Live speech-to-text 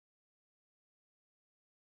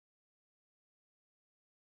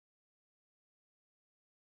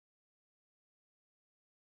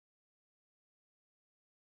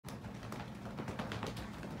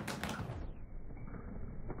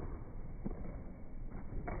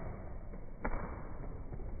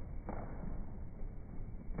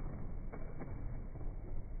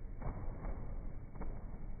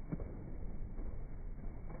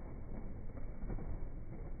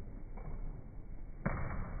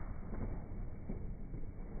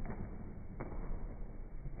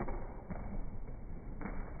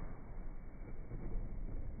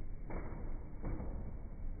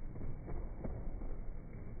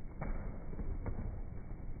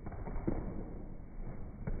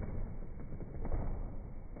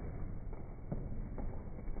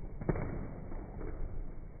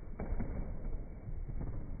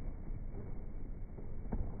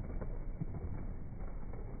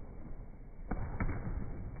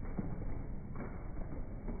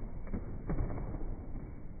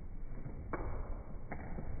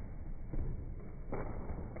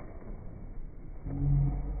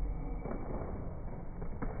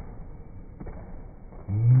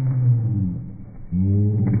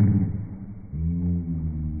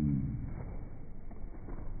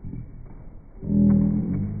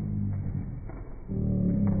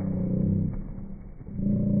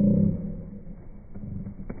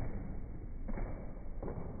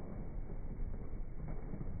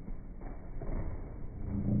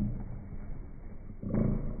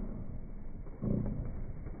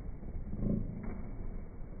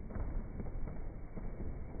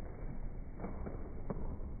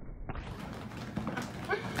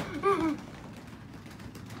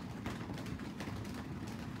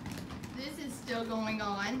still going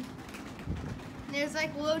on. There's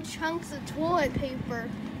like little chunks of toilet paper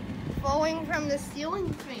falling from the ceiling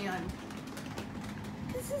fan.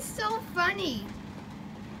 This is so funny.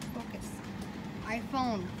 Focus.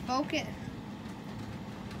 iPhone, focus.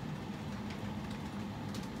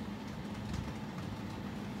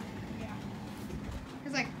 Yeah.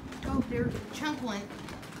 It's like, oh, there's a chunk went.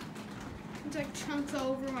 It's like chunks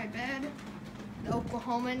all over my bed. The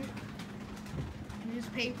Oklahoman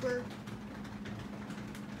newspaper.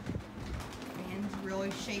 Fan's really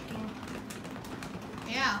shaking.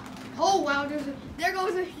 Yeah. Oh wow, there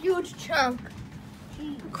goes a huge chunk.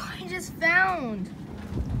 Look what I just found.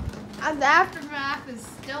 And the aftermath is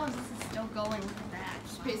still going for that.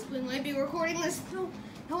 Just basically might be recording this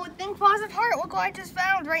whole thing falls apart. Look what I just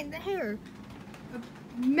found right there. A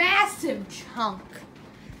massive chunk.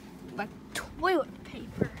 Like toilet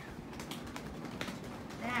paper.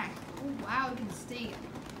 That. Oh wow, you can see it.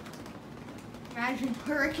 Imagine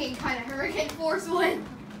hurricane force wind.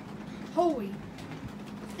 Holy.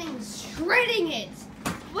 This thing's shredding it.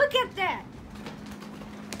 Look at that.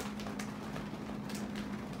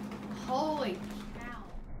 Holy cow.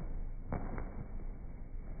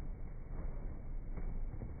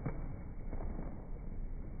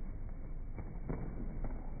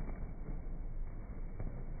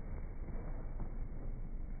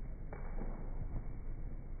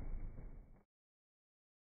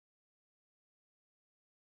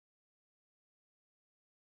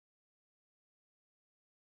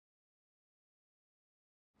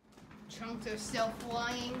 Chunks are still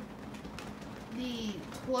flying. The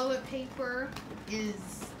toilet paper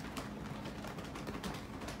is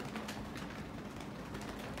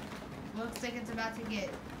looks like it's about to get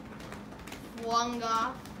flung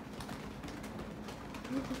off.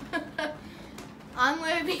 I'm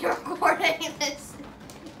going to be recording this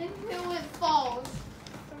until it falls.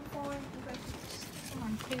 I'm falling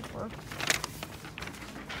on paper.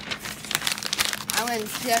 I'm going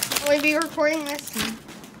to definitely be recording this and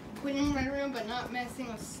cleaning my room, but not messing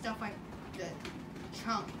with stuff like the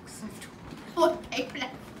chunks of toilet paper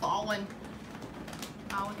that's fallen.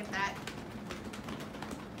 Oh, look at that.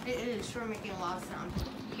 It is sure making a lot of sound.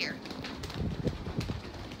 Here.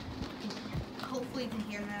 Hopefully you can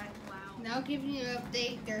hear that. Wow. Now giving you an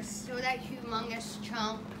update, there's still that humongous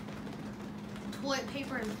chunk. The toilet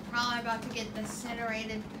paper is probably about to get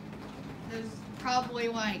incinerated. There's probably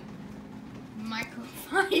like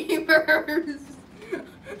microfibers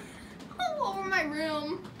all over my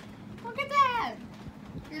room. Look at that.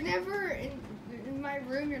 You're never in my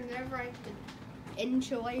room. You're never like an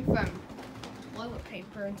inch away from toilet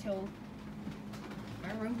paper until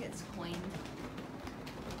my room gets cleaned.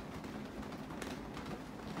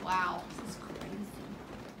 Wow, this is crazy.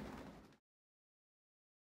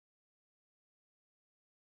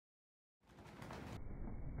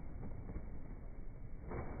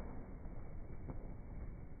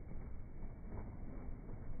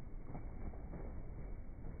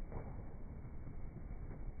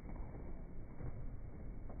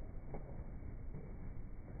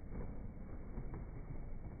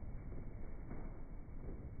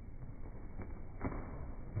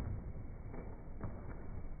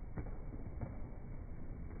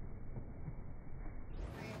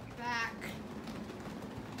 Back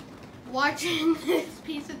watching this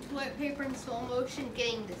piece of toilet paper in slow motion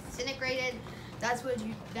getting disintegrated. That's what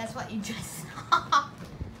you just saw.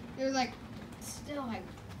 There's like still like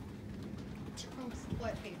chunks of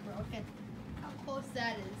toilet paper. Look at how close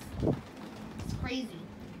that is. It's crazy.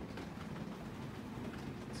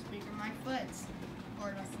 It's bigger than my foot.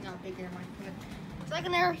 Or that's not bigger than my foot. It's like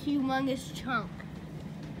another humongous chunk.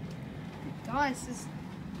 Gosh, this is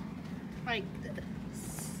like the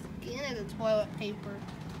skin of the toilet paper.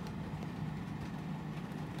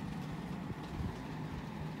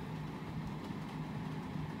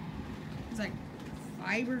 It's like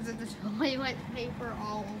fibers of the toilet paper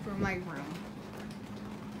all over my room.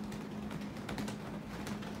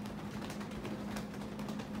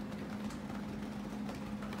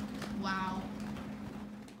 Wow.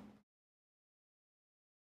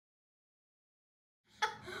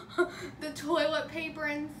 The toilet paper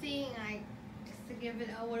and seeing, just to give it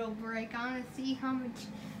a little break, I want to see how much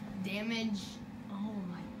damage. Oh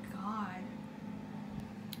my god.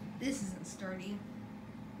 This isn't sturdy.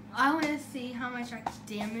 I want to see how much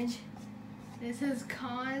damage this has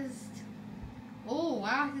caused. Oh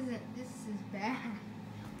wow, this is bad.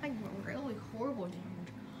 Like really horrible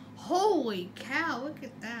damage. Holy cow, look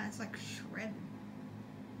at that. It's like shredded.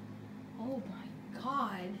 Oh my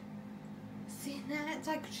god. See that? It's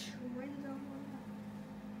like shredded over.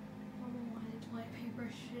 I don't know why the toilet paper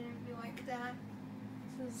shouldn't be like that.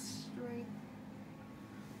 This is straight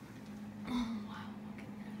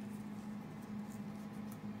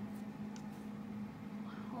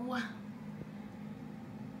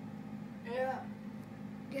Yeah.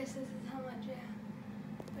 Guess this is how much,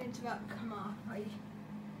 yeah. It's about to come off.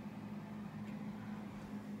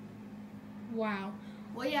 Wow.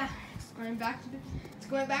 Well, yeah, it's going back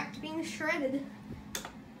to being shredded.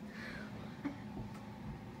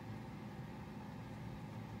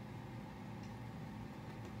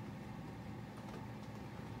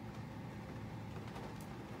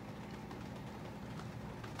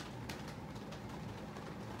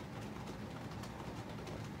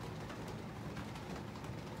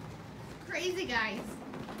 Crazy, guys.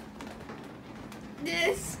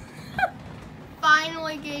 This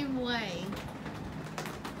finally gave way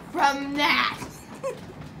from that.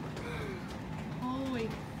 Holy.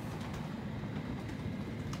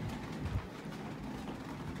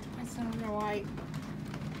 I still don't know why.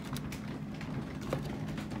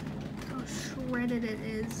 How shredded it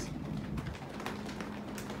is.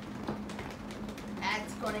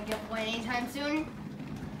 That's gonna give way anytime soon.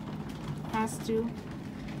 Has to.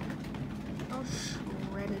 How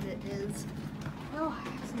shredded it is. Oh,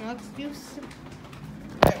 it's no excuse.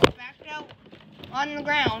 Back out on the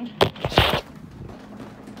ground.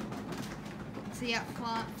 See it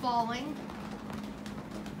falling.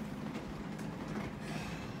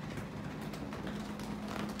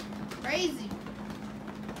 Crazy.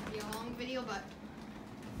 Be a long video, but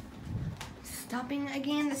stopping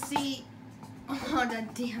again to see all the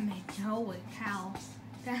damage. Holy cow.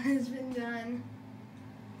 That has been done.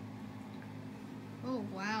 Oh,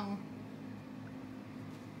 wow.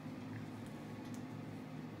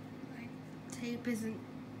 Like, tape isn't,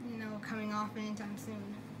 coming off anytime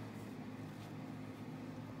soon.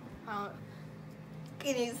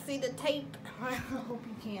 Can you see the tape? I hope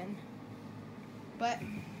you can. But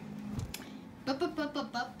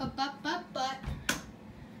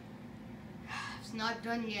it's not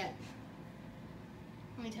done yet.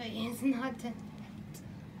 Let me tell you, it's not done yet.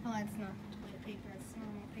 Oh, it's not toilet paper, it's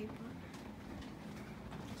normal paper.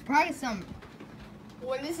 It's probably some,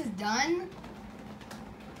 when this is done,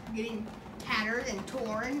 getting tattered and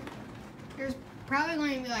torn, there's probably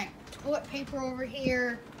going to be like toilet paper over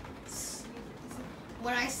here.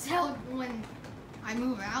 When I sell, when I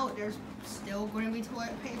move out, there's still going to be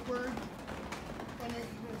toilet paper.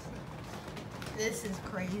 This is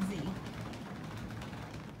crazy.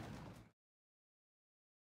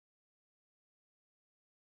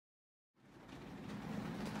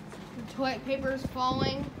 The toilet paper is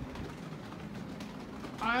falling.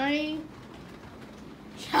 I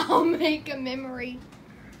shall make a memory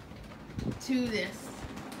to this.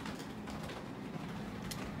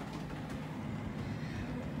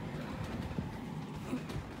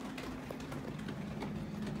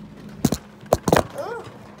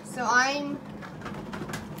 So I'm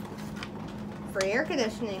for air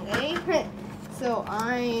conditioning, eh? So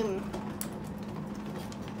I'm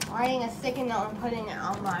writing a sticky note and putting it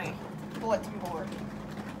on my bulletin board.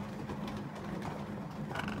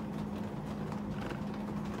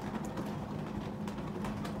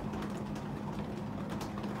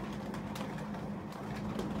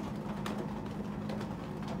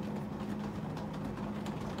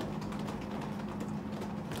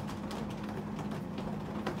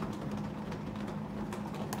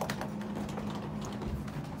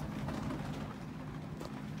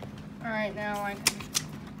 Alright, now I can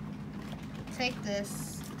take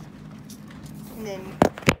this and then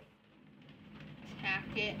tack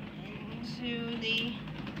it into the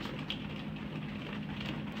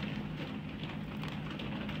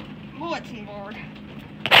bulletin board.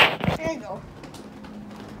 There you go.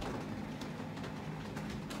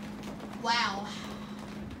 Wow.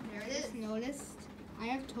 There it is. Noticed I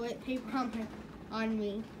have toilet paper on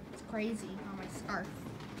me. It's crazy on my scarf.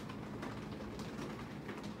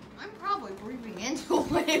 I'm probably breathing into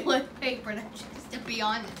toilet paper, just to be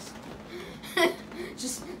honest.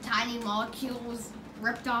 Just tiny molecules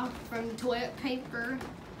ripped off from toilet paper.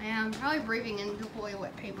 I'm probably breathing into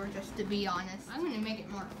toilet paper, just to be honest. I'm gonna make it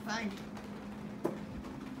more fun.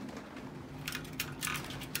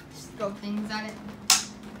 Just throw things at it.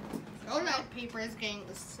 Toilet paper is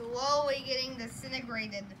slowly getting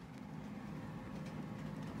disintegrated.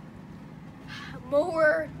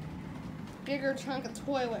 Bigger chunk of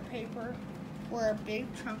toilet paper, or a big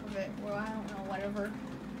chunk of it, well, I don't know, whatever.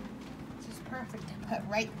 It's just perfect to put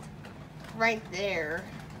right there.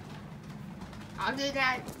 I'll do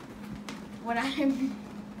that when I'm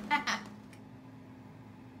back.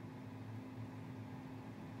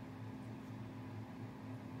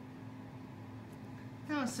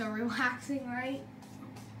 That was so relaxing, right?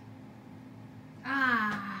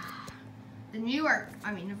 The New York,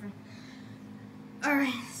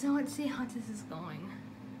 Alright, so let's see how this is going.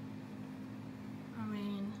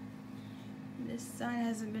 This side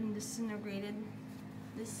hasn't been disintegrated.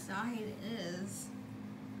 This side is.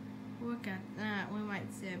 Look at that. We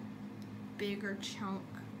might see a bigger chunk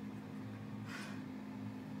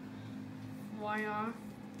fly off.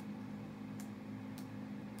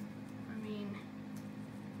 I mean,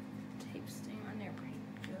 tape's staying on there pretty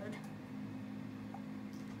good.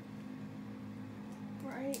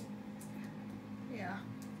 Right? Yeah.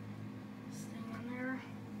 Staying on there.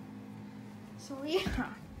 So yeah.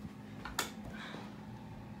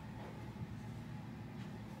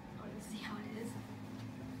 Let's see how it is.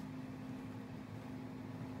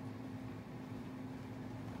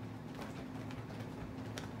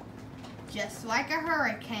 Just like a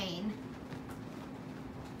hurricane.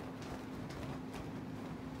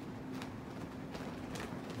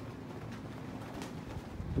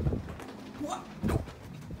 What?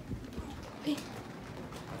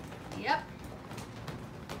 Yep.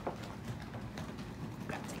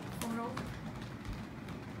 Gotta take a photo.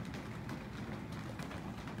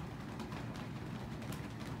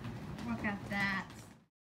 Look at that.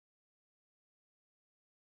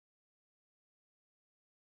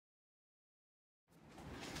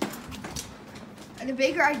 And the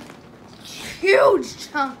bigger, huge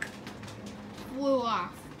chunk flew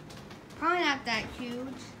off. Probably not that huge.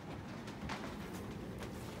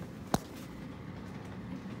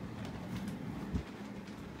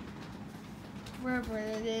 Wherever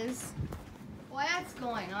it is. Well, that's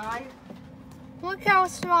going on. Look how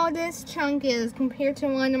small this chunk is compared to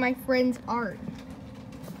one of my friend's art.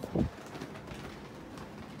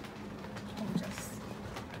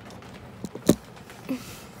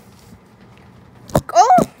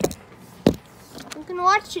 Oh! You can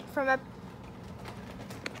watch it from up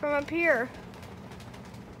here.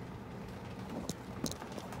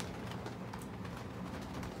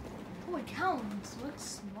 Holy cow, this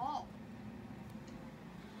looks small.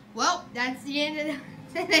 Well, that's the end of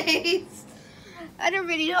today's other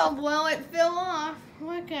video of Well, It Fell Off.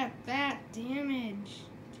 Look at that damage.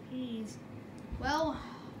 Jeez. Well,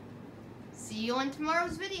 see you on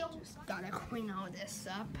tomorrow's video. Just gotta clean all this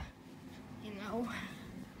up, you know.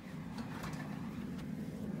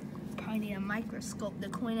 Probably need a microscope to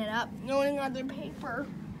clean it up. No other paper.